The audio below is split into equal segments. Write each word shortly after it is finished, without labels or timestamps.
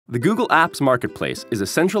The Google Apps Marketplace is a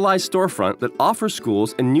centralized storefront that offers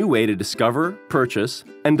schools a new way to discover, purchase,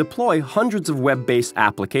 and deploy hundreds of web-based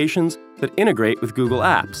applications that integrate with Google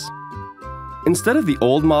Apps. Instead of the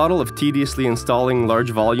old model of tediously installing large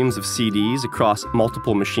volumes of CDs across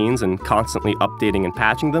multiple machines and constantly updating and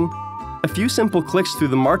patching them, a few simple clicks through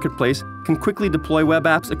the marketplace can quickly deploy web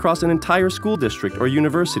apps across an entire school district or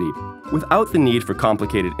university without the need for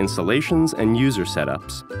complicated installations and user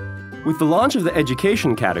setups. With the launch of the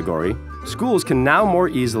education category, schools can now more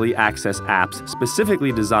easily access apps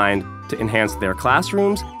specifically designed to enhance their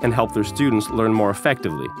classrooms and help their students learn more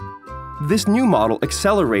effectively. This new model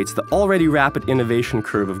accelerates the already rapid innovation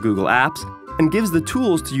curve of Google Apps and gives the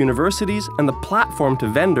tools to universities and the platform to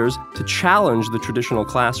vendors to challenge the traditional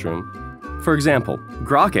classroom. For example,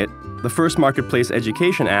 Grocket, the first marketplace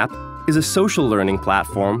education app, is a social learning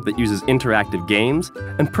platform that uses interactive games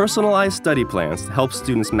and personalized study plans to help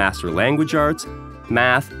students master language arts,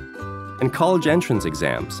 math, and college entrance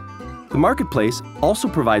exams. The marketplace also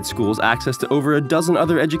provides schools access to over a dozen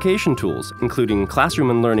other education tools, including classroom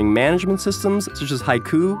and learning management systems such as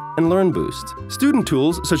Haiku and LearnBoost. Student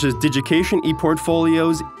tools such as Digication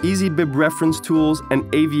ePortfolios, EasyBib reference tools, and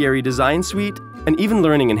Aviary Design Suite, and even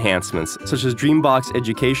learning enhancements such as Dreambox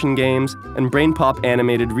education games and BrainPop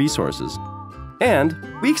animated resources. And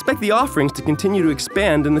we expect the offerings to continue to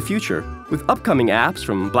expand in the future, with upcoming apps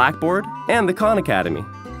from Blackboard and the Khan Academy.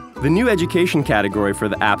 The new education category for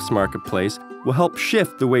the Apps Marketplace will help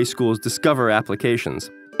shift the way schools discover applications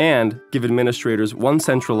and give administrators one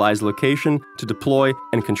centralized location to deploy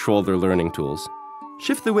and control their learning tools.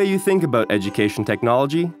 Shift the way you think about education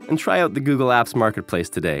technology and try out the Google Apps Marketplace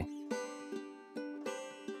today.